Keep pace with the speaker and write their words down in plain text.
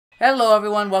Hello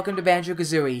everyone, welcome to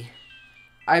Banjo-Kazooie.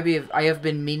 I have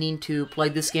been meaning to play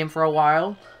this game for a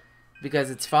while because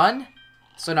it's fun.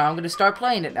 So now I'm going to start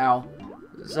playing it now.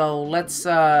 So let's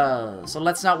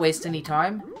not waste any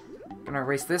time. I'm going to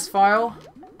erase this file.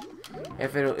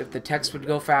 If the text would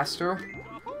go faster.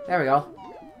 There we go.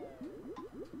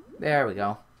 There we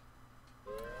go.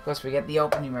 Of course, we get the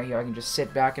opening right here. I can just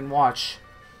sit back and watch.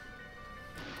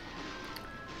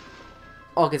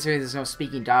 Oh, considering there's no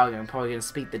speaking dialogue, I'm probably going to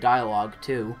speak the dialogue,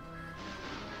 too.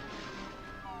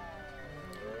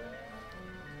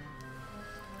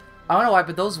 I don't know why,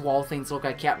 but those wall things look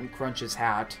like Captain Crunch's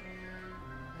hat.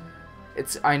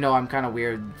 I know I'm kind of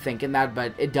weird thinking that,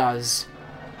 but it does.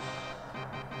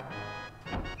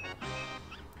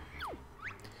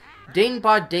 Ding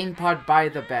pod by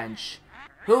the bench.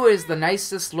 Who is the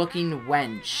nicest looking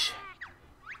wench?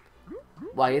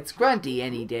 Why, it's Grunty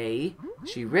any day.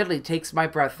 She really takes my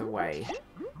breath away.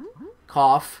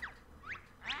 Cough.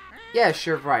 Yes,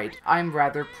 you're right. I'm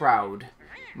rather proud.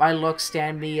 My looks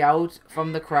stand me out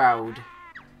from the crowd.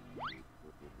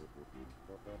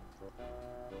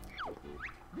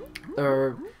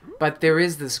 But there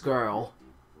is this girl.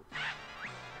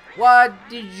 What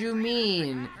did you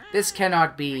mean? This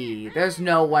cannot be. There's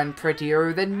no one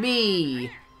prettier than me.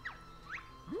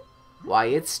 Why,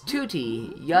 it's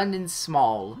Tootie, young and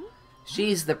small.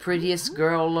 She's the prettiest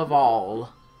girl of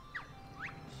all.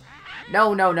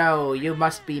 No, no, no, you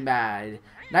must be mad.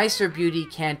 Nicer beauty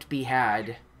can't be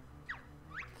had.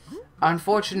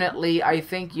 Unfortunately, I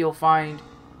think you'll find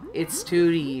it's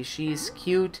Tootie. She's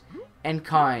cute and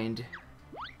kind.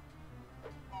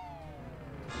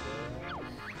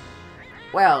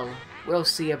 Well, we'll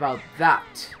see about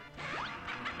that.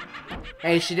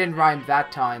 Hey, she didn't rhyme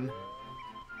that time.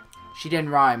 She didn't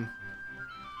rhyme.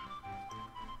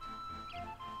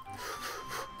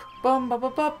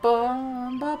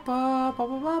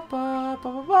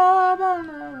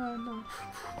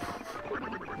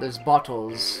 There's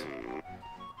bottles.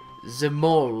 The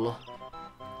mole.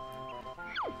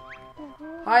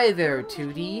 Hi there,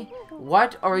 Tootie.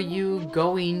 What are you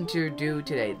going to do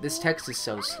today? This text is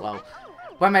so slow.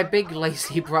 When my big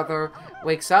lazy brother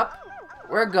wakes up,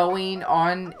 we're going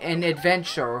on an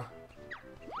adventure.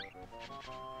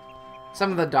 Some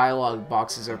of the dialogue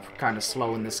boxes are kind of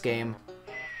slow in this game.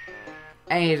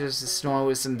 And he just snore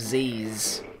with some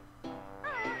Z's.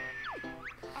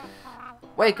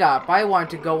 Wake up, I want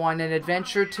to go on an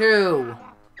adventure too.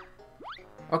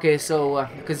 Okay, so,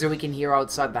 because we can hear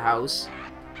outside the house.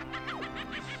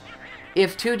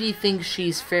 If Tootie thinks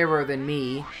she's fairer than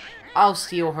me, I'll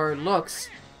steal her looks,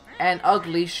 and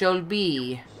ugly she'll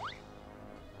be.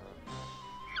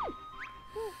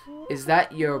 Is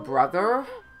that your brother?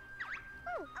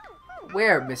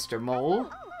 Where, Mr.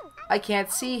 Mole? I can't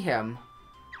see him.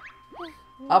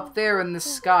 Up there in the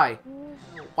sky.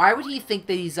 Why would he think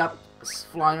that he's up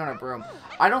flying on a broom?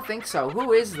 I don't think so.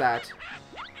 Who is that?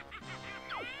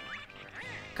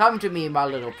 Come to me, my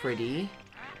little pretty.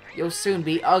 You'll soon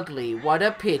be ugly. What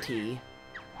a pity.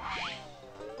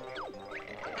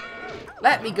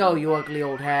 Let me go, you ugly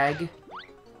old hag.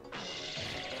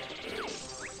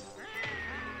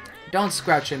 Don't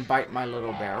scratch and bite, my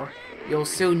little bear. You'll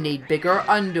soon need bigger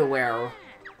underwear.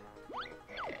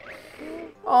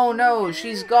 Oh no,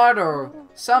 she's got her.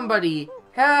 Somebody,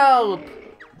 help!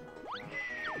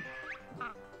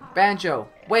 Banjo,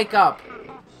 wake up.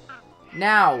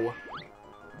 Now.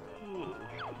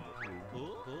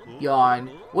 Yawn.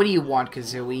 What do you want,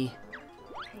 Kazooie?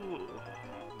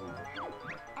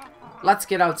 Let's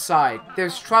get outside.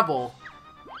 There's trouble.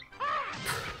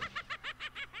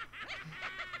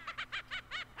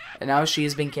 And now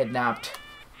she's been kidnapped.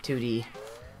 Tootie.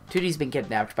 Tootie's been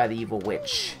kidnapped by the evil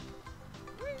witch.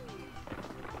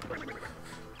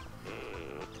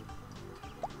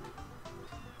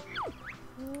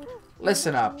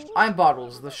 Listen up. I'm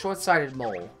Bottles, the short-sighted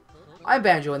mole. I'm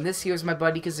Banjo, and this here's my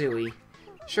buddy Kazooie.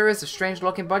 Sure is a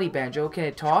strange-looking buddy, Banjo. Can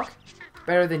it talk?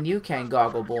 Better than you can,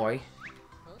 Goggle Boy.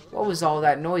 What was all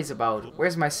that noise about?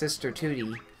 Where's my sister,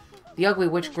 Tootie? The ugly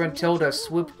witch Gruntilda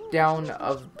swooped down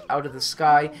out of the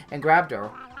sky and grabbed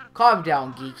her. Calm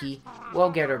down, Geeky.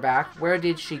 We'll get her back. Where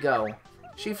did she go?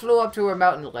 She flew up to her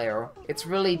mountain lair. It's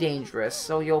really dangerous,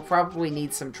 so you'll probably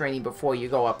need some training before you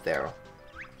go up there.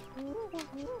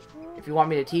 If you want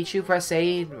me to teach you, press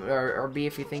A, or B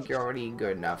if you think you're already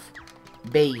good enough.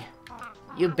 B.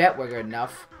 You bet we're good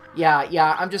enough.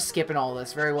 Yeah, I'm just skipping all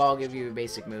this. Very well, I'll give you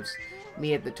basic moves.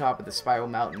 Me at the top of the spiral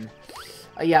mountain.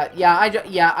 I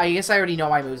guess I already know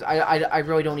my moves. I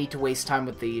really don't need to waste time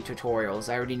with the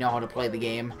tutorials. I already know how to play the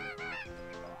game.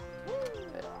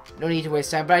 No need to waste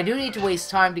time, but I do need to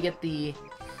waste time to get the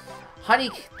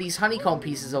These honeycomb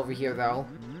pieces over here, though.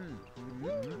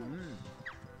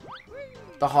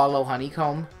 The hollow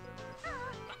honeycomb.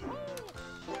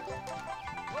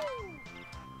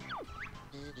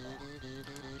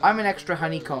 I'm an extra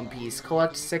honeycomb piece.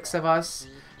 Collect 6 of us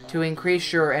to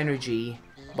increase your energy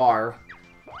bar.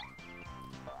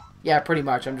 Yeah, pretty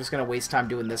much. I'm just gonna waste time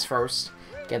doing this first.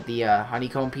 Get the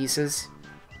honeycomb pieces.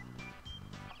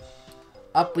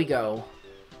 Up we go.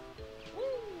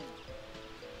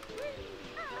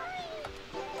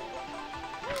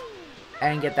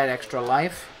 And get that extra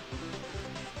life.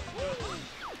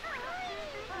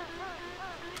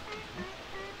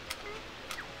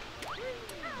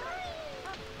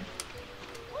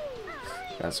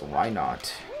 That's why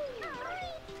not.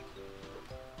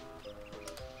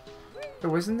 There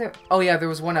wasn't there? Oh yeah, there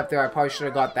was one up there. I probably should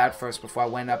have got that first before I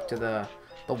went up to the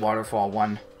waterfall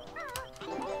one.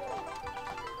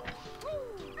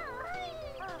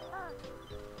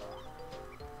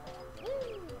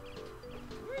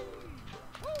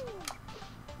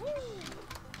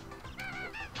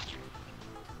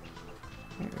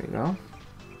 There we go.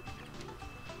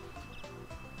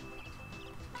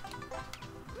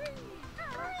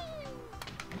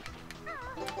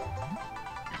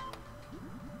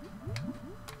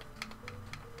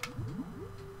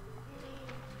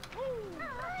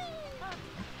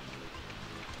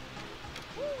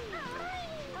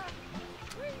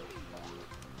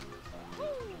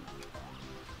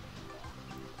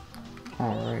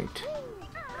 Alright.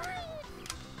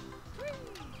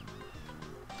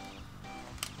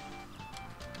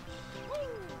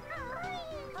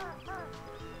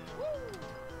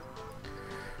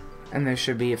 And there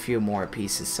should be a few more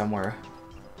pieces somewhere.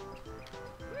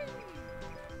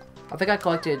 I think I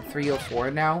collected 3 or 4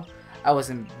 now. I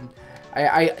wasn't...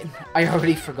 I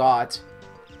already forgot.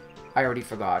 I already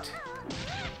forgot.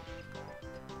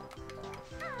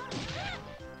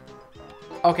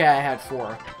 Okay, I had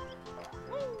 4.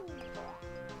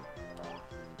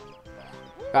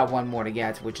 Got 1 more to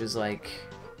get, which is like...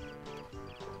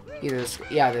 either this...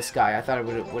 yeah, this guy. I thought it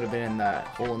would have been in the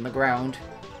hole in the ground.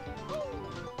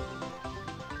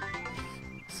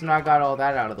 So now I got all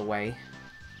that out of the way.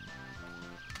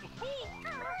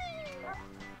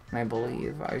 And I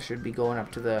believe I should be going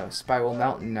up to the Spiral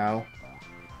Mountain now.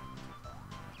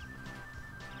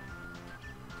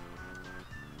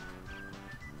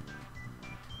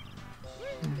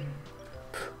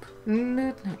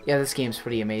 Yeah, this game's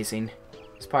pretty amazing.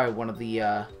 It's probably one of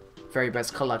the very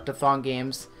best Collect-a-thon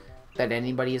games that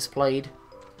anybody has played.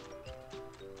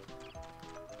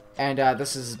 And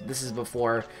this is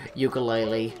before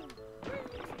Ukulele,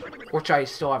 which I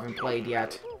still haven't played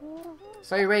yet.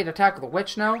 So you ready to tackle the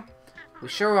witch now? We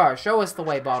sure are. Show us the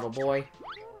way, Bottle Boy.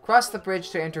 Cross the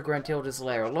bridge to enter Gruntilda's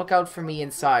lair. Look out for me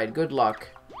inside. Good luck.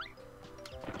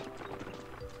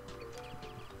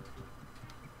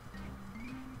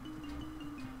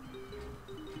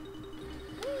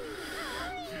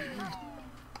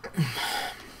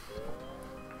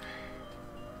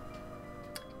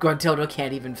 Gruntilda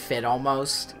can't even fit,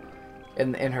 almost,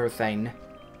 in her thing.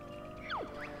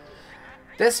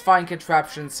 This fine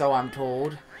contraption, so I'm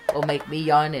told, will make me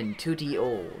young and tooty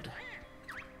old.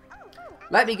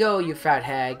 Let me go, you fat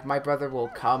hag. My brother will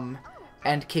come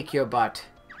and kick your butt.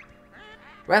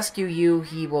 Rescue you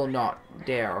he will not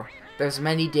dare. There's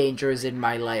many dangers in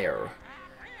my lair.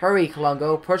 Hurry,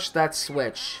 Klungo, push that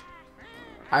switch.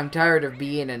 I'm tired of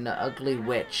being an ugly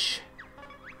witch.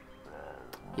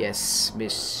 Yes,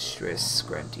 Mistress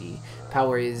Grunty.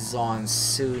 Power is on,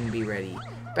 soon be ready.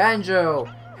 Banjo!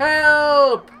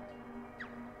 Help!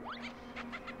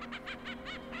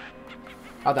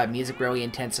 Oh, that music really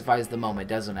intensifies the moment,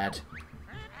 doesn't it?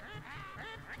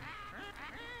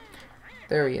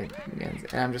 There he is.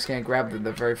 And I'm just gonna grab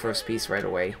the very first piece right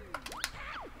away.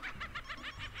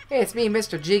 Hey, it's me,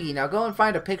 Mr. Jiggy. Now go and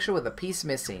find a picture with a piece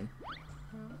missing.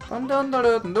 Dun, dun, dun,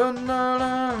 dun, dun, dun,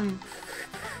 dun.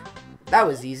 That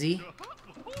was easy.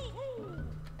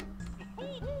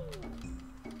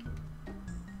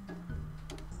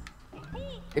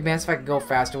 It'd be nice if I could go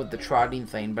faster with the trotting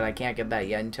thing, but I can't get that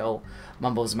yet until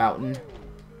Mumbo's Mountain.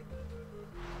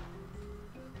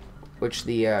 Which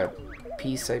the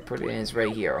piece I put in is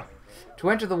right here. To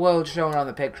enter the world shown on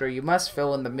the picture, you must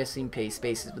fill in the missing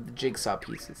spaces with the jigsaw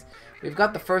pieces. We've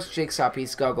got the first jigsaw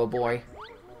piece, Goggle Boy.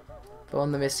 Fill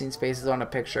in the missing spaces on a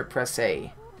picture, press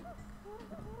A.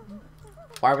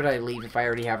 Why would I leave if I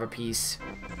already have a piece?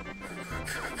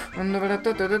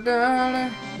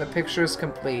 The picture is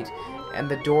complete, and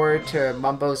the door to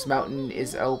Mumbo's Mountain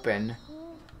is open.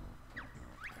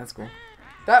 That's cool.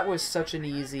 That was such an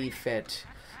easy fit.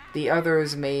 The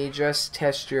others may just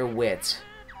test your wit.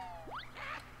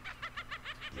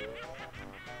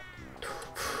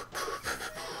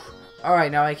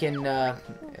 Alright, now I can,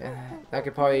 I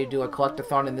could probably do a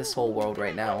collect-a-thon in this whole world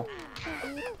right now.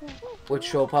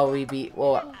 Which will probably be,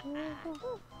 well,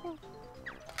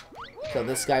 kill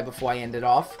this guy before I end it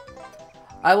off.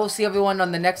 I will see everyone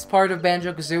on the next part of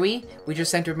Banjo-Kazooie. We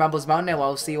just entered Mumbles Mountain, and I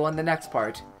will see you on the next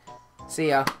part. See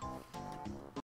ya.